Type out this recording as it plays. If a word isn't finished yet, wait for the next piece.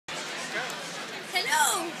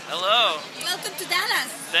Hello. Welcome to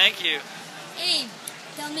Dallas. Thank you. Hey,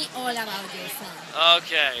 tell me all about your film.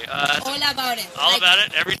 Okay. All about it. All about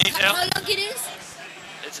it, every detail. How long it is?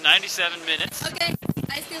 It's 97 minutes. Okay,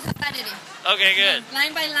 I still have editing. Okay, good.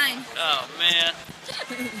 Line by line. Oh, man.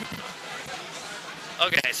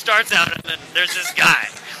 Okay, it starts out and then there's this guy.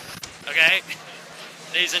 Okay?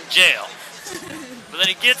 He's in jail. But then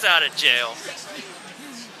he gets out of jail.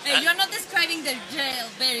 Hey, you're not describing the jail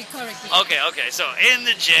very correctly. Okay. So in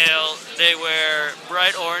the jail, they wear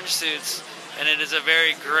bright orange suits, and it is a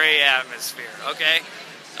very gray atmosphere. Okay.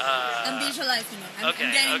 I'm visualizing it. I'm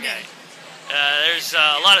getting there. There's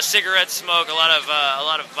a lot of cigarette smoke, a lot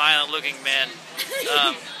of violent-looking men,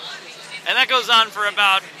 and that goes on for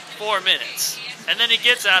about 4 minutes, and then he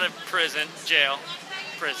gets out of prison,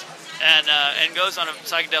 and goes on a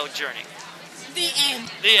psychedelic journey. The end.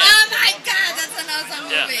 The end. Oh my God, that's an awesome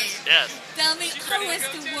movie. Yes. Tell me, how was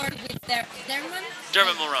to work with Dermot?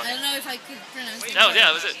 Dermot Mulroney. I don't know if I could pronounce it. No, yeah,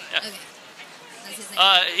 that was it. Yeah. Okay. That's his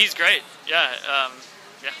name. He's great. Yeah.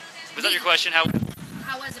 Was that your question? How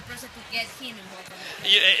was the process to get him involved?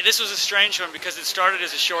 This was a strange one because it started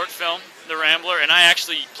as a short film, The Rambler, and I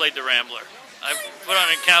actually played the Rambler. I put on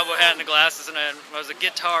a cowboy hat and the glasses, and I was a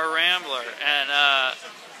guitar rambler, and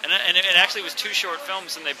it actually was 2 short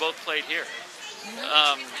films, and they both played here.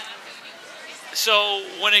 So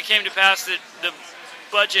when it came to pass that the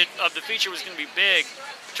budget of the feature was going to be big,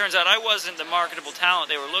 it turns out I wasn't the marketable talent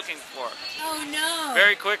they were looking for. Oh no!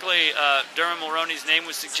 Very quickly, Dermot Mulroney's name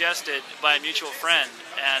was suggested by a mutual friend,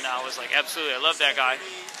 and I was like, absolutely, I love that guy.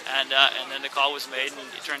 And then the call was made, and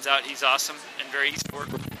it turns out he's awesome and very easy to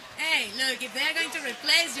work with. Hey, look, if they're going to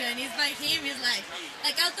replace you and it's by him, it's like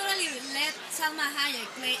I'll totally let Salma Hayek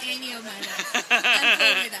play any of my roles. I'm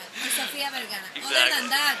cool with that. Or Sofia Vergara. Exactly. Other than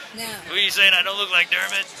that, no. Who are you saying I don't look like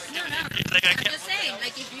Dermot? No. You think I I'm can't? just saying,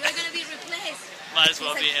 like, if you're going to be replaced... Might as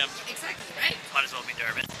well be him. Exactly, right? Might as well be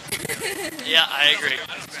Dermot. Yeah, I agree.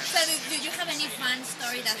 So, did you have any fun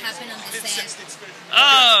story that happened on the set?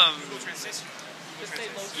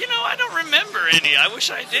 You know, I don't remember any. I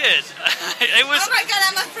wish I did. It was. Oh my God,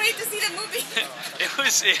 I'm afraid to see the movie. It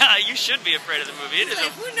was. Yeah, you should be afraid of the movie. It is.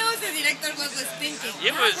 Like, who knows the director what was thinking?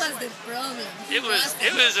 What was the problem? It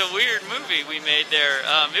was a weird movie we made there.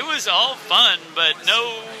 It was all fun, but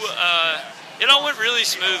no. It all went really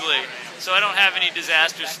smoothly. So I don't have any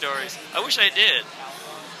disaster stories. I wish I did.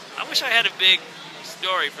 I wish I had a big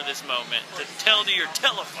story for this moment to tell to your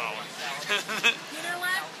telephone. You know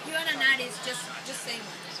what? You're an artist. Just say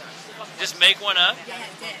one. Just make one up? Yeah,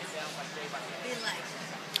 yes. Be like.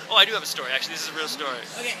 Oh, I do have a story. Actually, this is a real story.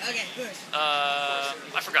 Okay, good.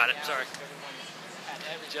 I forgot it. Sorry.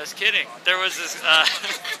 Just kidding. There was this.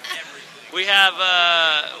 We have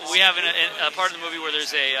a part of the movie where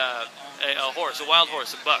there's a horse, a wild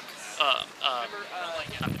horse, a buck, not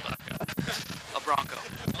a buck, a bronco,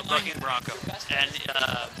 a bucking bronco, and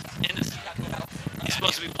in this, he's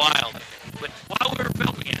supposed to be wild, but while we were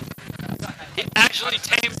filming it, he actually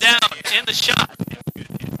tamed down in the shot,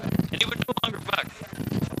 and he would no longer buck.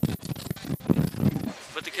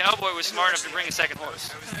 But the cowboy was smart enough to bring a second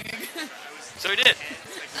horse, so he did.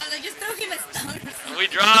 They just threw him a stone. We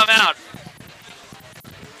draw him out.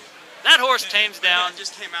 That horse tames down,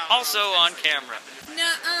 also on camera.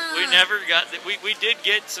 We never got. We did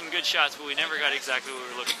get some good shots, but we never got exactly what we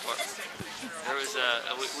were looking for. There was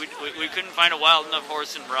we couldn't find a wild enough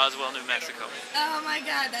horse in Roswell, New Mexico. Oh my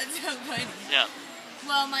God, that's so funny. Yeah.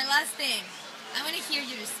 Well, my last thing, I want to hear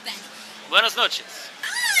your Spanish. Buenas noches.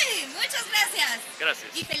 Ay, muchas gracias. Gracias.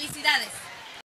 Y felicidades.